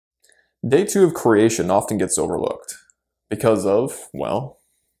Day 2 of creation often gets overlooked because of, well,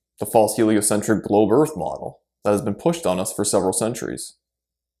 the false heliocentric globe Earth model that has been pushed on us for several centuries.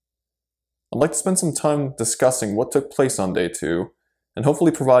 I'd like to spend some time discussing what took place on Day 2 and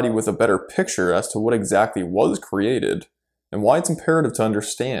hopefully provide you with a better picture as to what exactly was created and why it's imperative to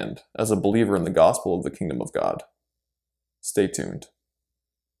understand as a believer in the gospel of the kingdom of God. Stay tuned.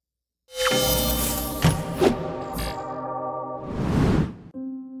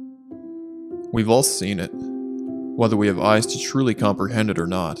 We've all seen it, whether we have eyes to truly comprehend it or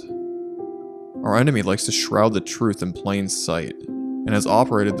not. Our enemy likes to shroud the truth in plain sight, and has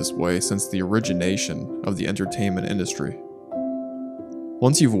operated this way since the origination of the entertainment industry.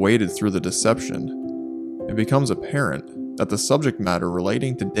 Once you've waded through the deception, it becomes apparent that the subject matter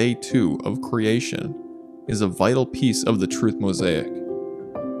relating to Day 2 of creation is a vital piece of the truth mosaic.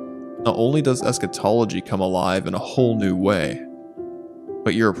 Not only does eschatology come alive in a whole new way,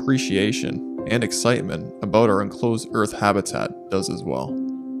 but your appreciation and excitement about our enclosed Earth habitat does as well.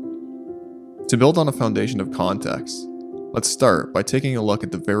 To build on a foundation of context, let's start by taking a look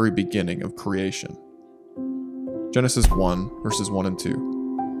at the very beginning of creation. Genesis 1, verses 1 and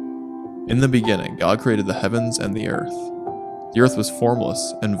 2. In the beginning, God created the heavens and the earth. The earth was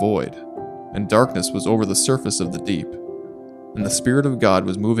formless and void, and darkness was over the surface of the deep, and the Spirit of God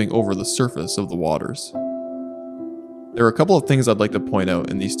was moving over the surface of the waters. There are a couple of things I'd like to point out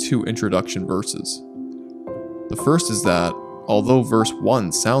in these two introduction verses. The first is that, although verse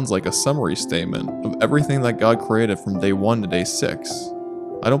 1 sounds like a summary statement of everything that God created from day 1 to day 6,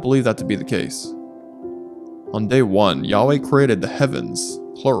 I don't believe that to be the case. On day 1, Yahweh created the heavens,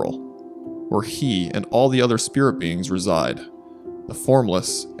 plural, where He and all the other spirit beings reside, the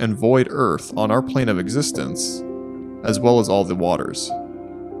formless and void earth on our plane of existence, as well as all the waters.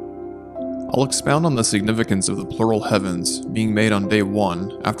 I'll expound on the significance of the plural heavens being made on day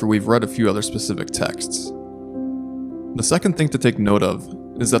 1 after we've read a few other specific texts. The second thing to take note of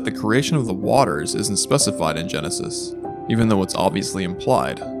is that the creation of the waters isn't specified in Genesis, even though it's obviously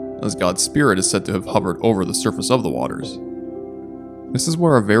implied, as God's Spirit is said to have hovered over the surface of the waters. This is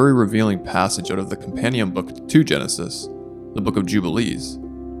where a very revealing passage out of the companion book to Genesis, the book of Jubilees,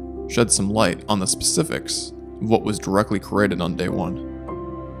 sheds some light on the specifics of what was directly created on day 1.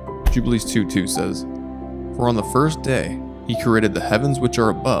 Jubilees 2:2 says, "For on the first day He created the heavens which are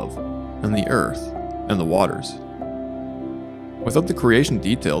above, and the earth, and the waters." Without the creation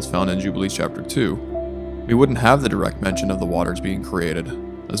details found in Jubilees chapter 2, we wouldn't have the direct mention of the waters being created,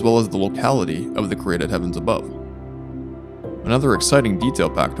 as well as the locality of the created heavens above. Another exciting detail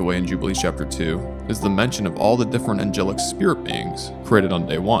packed away in Jubilees chapter 2 is the mention of all the different angelic spirit beings created on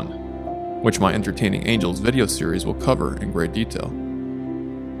day 1, which my Entertaining Angels video series will cover in great detail.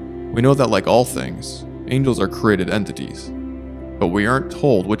 We know that, like all things, angels are created entities, but we aren't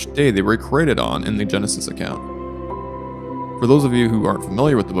told which day they were created on in the Genesis account. For those of you who aren't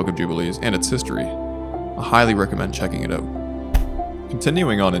familiar with the Book of Jubilees and its history, I highly recommend checking it out.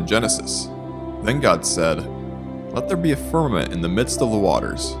 Continuing on in Genesis, then God said, "Let there be a firmament in the midst of the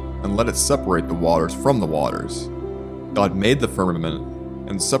waters, and let it separate the waters from the waters." God made the firmament,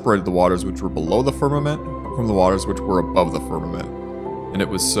 and separated the waters which were below the firmament from the waters which were above the firmament. And it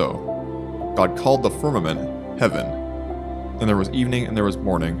was so. God called the firmament heaven. And there was evening and there was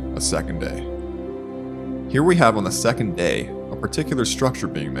morning, a second day. Here we have on the second day a particular structure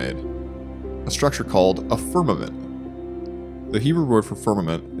being made, a structure called a firmament. The Hebrew word for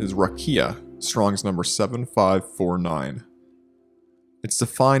firmament is rakia, Strong's number 7549. It's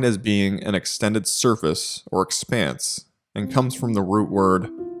defined as being an extended surface or expanse, and comes from the root word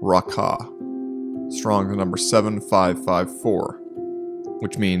rakah, Strong's number 7554.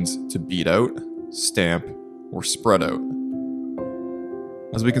 Which means to beat out, stamp, or spread out.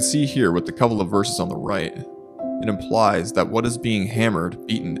 As we can see here with the couple of verses on the right, it implies that what is being hammered,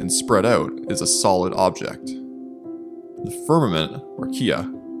 beaten, and spread out is a solid object. The firmament, rakia,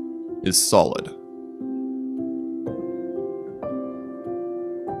 is solid.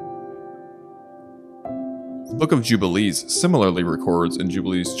 The Book of Jubilees similarly records in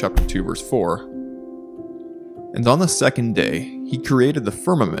Jubilees chapter 2 verse 4, "And on the second day He created the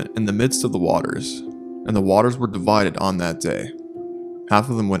firmament in the midst of the waters, and the waters were divided on that day. Half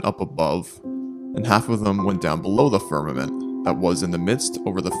of them went up above, and half of them went down below the firmament that was in the midst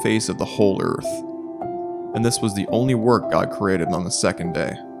over the face of the whole earth. And this was the only work God created on the second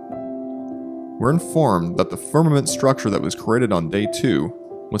day." We're informed that the firmament structure that was created on day 2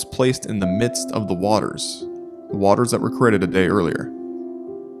 was placed in the midst of the waters that were created a day earlier.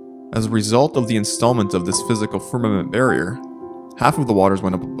 As a result of the installment of this physical firmament barrier, half of the waters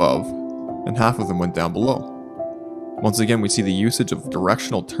went up above, and half of them went down below. Once again, we see the usage of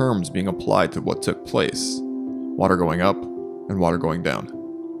directional terms being applied to what took place: water going up and water going down.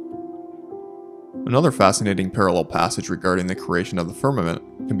 Another fascinating parallel passage regarding the creation of the firmament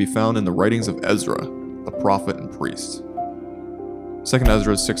can be found in the writings of Ezra, the prophet and priest. 2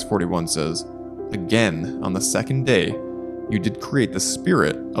 Ezra 6:41 says, "Again, on the second day, you did create the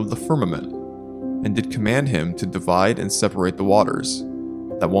spirit of the firmament, and did command him to divide and separate the waters,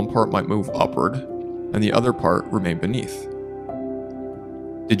 that one part might move upward, and the other part remain beneath."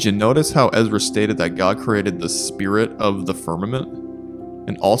 Did you notice how Ezra stated that God created the spirit of the firmament,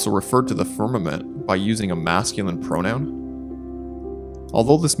 and also referred to the firmament by using a masculine pronoun?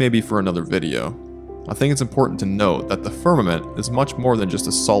 Although this may be for another video, I think it's important to note that the firmament is much more than just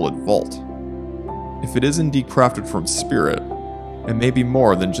a solid vault. If it is indeed crafted from spirit, it may be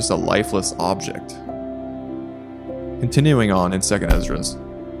more than just a lifeless object. Continuing on in 2 Ezra's,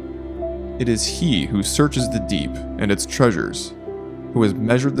 "It is he who searches the deep and its treasures, who has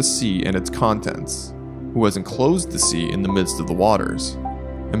measured the sea and its contents, who has enclosed the sea in the midst of the waters,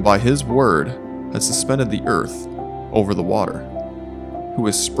 and by his word has suspended the earth over the water, who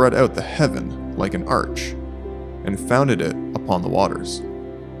has spread out the heaven like an arch, and founded it upon the waters."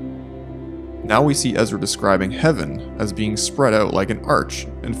 Now we see Ezra describing heaven as being spread out like an arch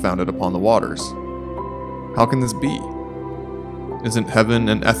and founded upon the waters. How can this be? Isn't heaven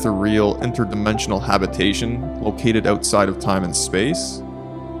an ethereal, interdimensional habitation located outside of time and space?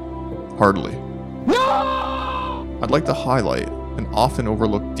 Hardly. No! I'd like to highlight an often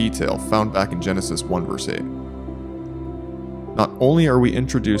overlooked detail found back in Genesis 1 verse 8. Not only are we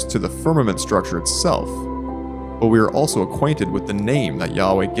introduced to the firmament structure itself, but we are also acquainted with the name that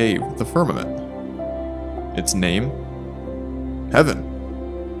Yahweh gave the firmament. Its name? Heaven.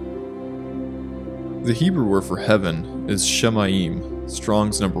 The Hebrew word for heaven is Shemayim,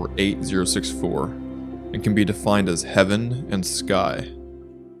 Strong's number 8064, and can be defined as heaven and sky.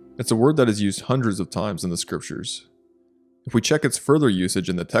 It's a word that is used hundreds of times in the scriptures. If we check its further usage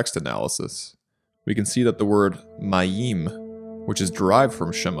in the text analysis, we can see that the word Mayim, which is derived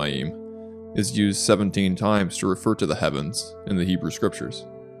from Shemayim, is used 17 times to refer to the heavens in the Hebrew scriptures.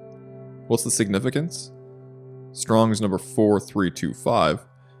 What's the significance? Strong's number 4325,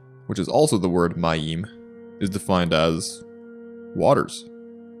 which is also the word Mayim, is defined as waters.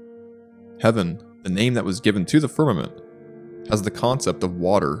 Heaven, the name that was given to the firmament, has the concept of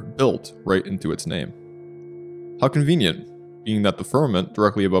water built right into its name. How convenient, being that the firmament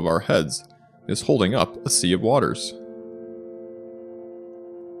directly above our heads is holding up a sea of waters.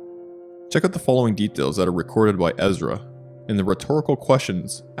 Check out the following details that are recorded by Ezra in the rhetorical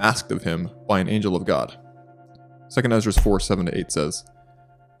questions asked of him by an angel of God. 2 Ezra 4:7-8 says,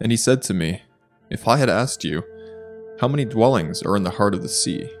 "And he said to me, if I had asked you, how many dwellings are in the heart of the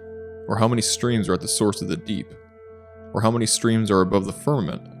sea, or how many streams are at the source of the deep, or how many streams are above the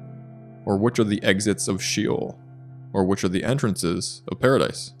firmament, or which are the exits of Sheol, or which are the entrances of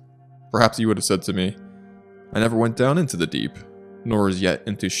paradise, perhaps you would have said to me, I never went down into the deep, nor as yet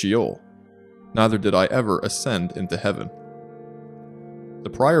into Sheol, neither did I ever ascend into heaven." The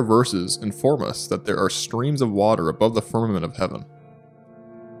prior verses inform us that there are streams of water above the firmament of heaven.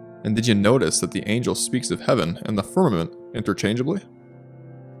 And did you notice that the angel speaks of heaven and the firmament interchangeably?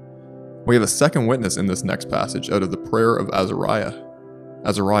 We have a second witness in this next passage out of the prayer of Azariah.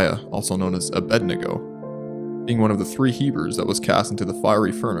 Azariah, also known as Abednego, being one of the 3 Hebrews that was cast into the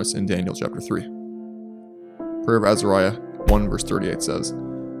fiery furnace in Daniel chapter 3. Prayer of Azariah 1 verse 38 says,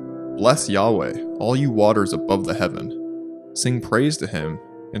 "Bless Yahweh, all you waters above the heaven. Sing praise to him,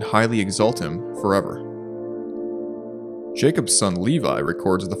 and highly exalt him forever." Jacob's son Levi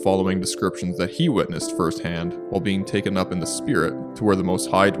records the following descriptions that he witnessed firsthand while being taken up in the Spirit to where the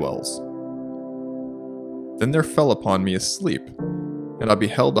Most High dwells. "Then there fell upon me a sleep, and I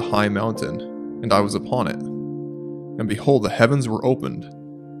beheld a high mountain, and I was upon it. And behold, the heavens were opened,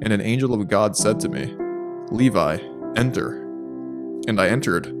 and an angel of God said to me, Levi, enter. And I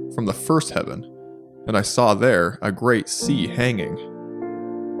entered from the first heaven, and I saw there a great sea hanging."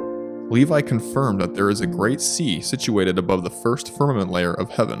 Levi confirmed that there is a great sea situated above the first firmament layer of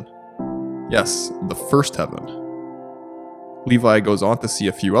heaven. Yes, the first heaven. Levi goes on to see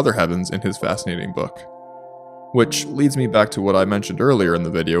a few other heavens in his fascinating book. Which leads me back to what I mentioned earlier in the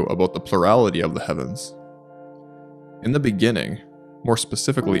video about the plurality of the heavens. In the beginning, more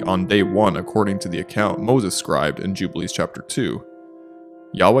specifically on day 1 according to the account Moses scribed in Jubilees chapter 2,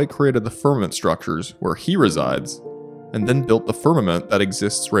 Yahweh created the firmament structures where he resides, and then built the firmament that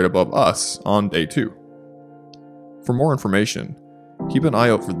exists right above us on day 2. For more information, keep an eye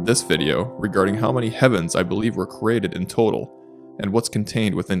out for this video regarding how many heavens I believe were created in total, and what's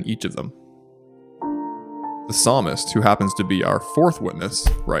contained within each of them. The psalmist, who happens to be our fourth witness,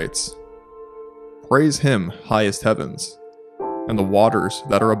 writes, "Praise him, highest heavens, and the waters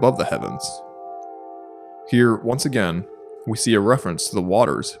that are above the heavens." Here, once again, we see a reference to the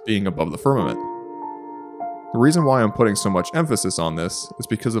waters being above the firmament. The reason why I'm putting so much emphasis on this is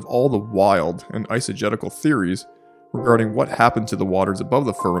because of all the wild and eschatological theories regarding what happened to the waters above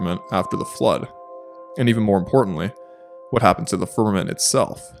the firmament after the flood, and even more importantly, what happened to the firmament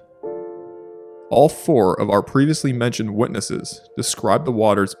itself. All four of our previously mentioned witnesses describe the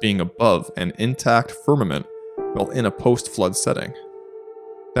waters being above an intact firmament while in a post-flood setting.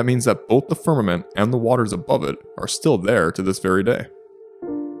 That means that both the firmament and the waters above it are still there to this very day.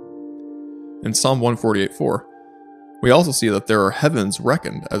 In Psalm 148:4, we also see that there are heavens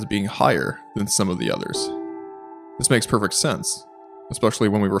reckoned as being higher than some of the others. This makes perfect sense, especially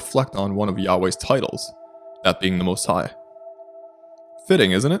when we reflect on one of Yahweh's titles, that being the Most High.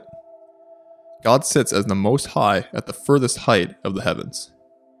 Fitting, isn't it? God sits as the Most High at the furthest height of the heavens.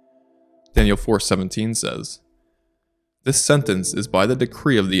 Daniel 4:17 says, "This sentence is by the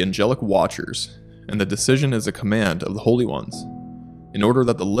decree of the angelic watchers, and the decision is a command of the holy ones, in order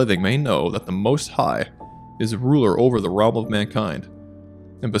that the living may know that the Most High is ruler over the realm of mankind,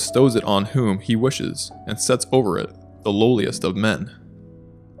 and bestows it on whom he wishes, and sets over it the lowliest of men."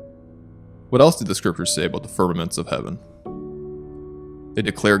 What else did the scriptures say about the firmaments of heaven? They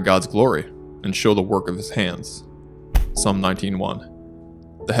declare God's glory and show the work of his hands. Psalm 19:1.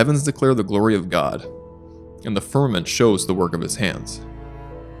 The heavens declare the glory of God, and the firmament shows the work of his hands.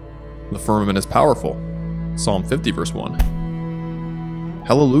 The firmament is powerful. Psalm 50 verse 1.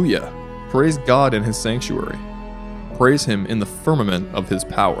 Hallelujah! Praise God in his sanctuary. Praise him in the firmament of his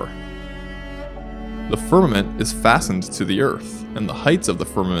power. The firmament is fastened to the earth, and the heights of the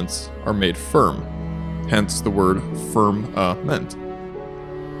firmaments are made firm, hence the word firmament.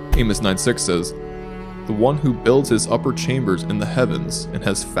 Amos 9:6 says, "The one who builds his upper chambers in the heavens and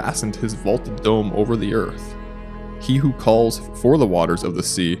has fastened his vaulted dome over the earth. He who calls for the waters of the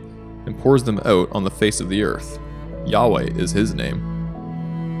sea and pours them out on the face of the earth. Yahweh is his name."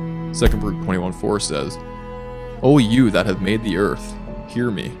 2 Peter 21:4 says, "O you that have made the earth,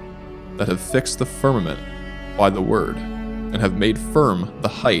 hear me, that have fixed the firmament by the word, and have made firm the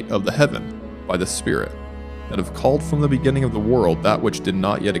height of the heaven by the Spirit, that have called from the beginning of the world that which did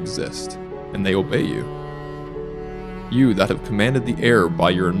not yet exist, and they obey you. You that have commanded the air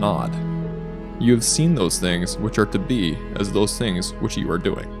by your nod, you have seen those things which are to be as those things which you are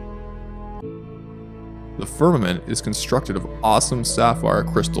doing." The firmament is constructed of awesome sapphire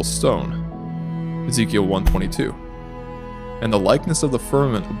crystal stone. Ezekiel 1:22. "And the likeness of the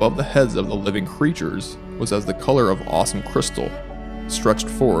firmament above the heads of the living creatures was as the color of awesome crystal, stretched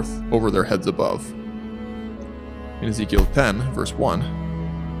forth over their heads above." In Ezekiel 10, verse 1,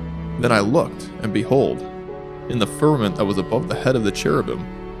 "Then I looked, and behold, in the firmament that was above the head of the cherubim,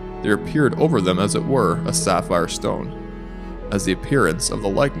 there appeared over them as it were a sapphire stone, as the appearance of the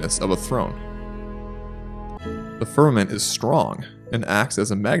likeness of a throne." The firmament is strong and acts as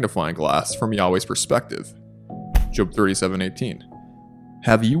a magnifying glass from Yahweh's perspective. Job 37:18.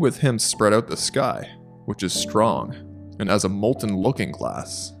 "Have you with him spread out the sky, which is strong, and as a molten looking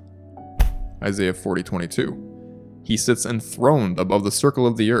glass?" Isaiah 40:22. "He sits enthroned above the circle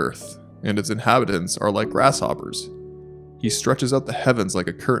of the earth, and its inhabitants are like grasshoppers. He stretches out the heavens like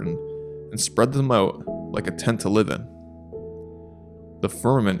a curtain, and spreads them out like a tent to live in." The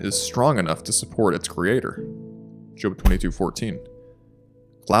firmament is strong enough to support its creator. Job 22:14.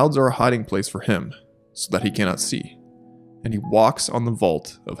 "Clouds are a hiding place for him, so that he cannot see, and he walks on the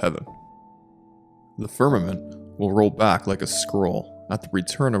vault of heaven." The firmament will roll back like a scroll at the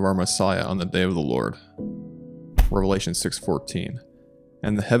return of our Messiah on the day of the Lord. Revelation 6:14.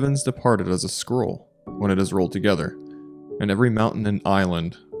 "And the heavens departed as a scroll when it is rolled together, and every mountain and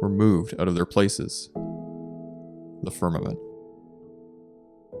island were moved out of their places." The firmament.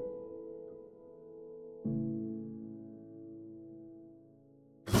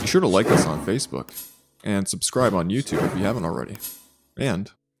 Be sure to like us on Facebook, and subscribe on YouTube if you haven't already.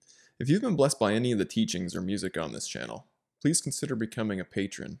 And if you've been blessed by any of the teachings or music on this channel, please consider becoming a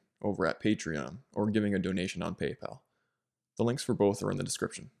patron over at Patreon or giving a donation on PayPal. The links for both are in the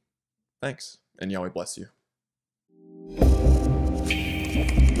description. Thanks, and Yahweh bless you.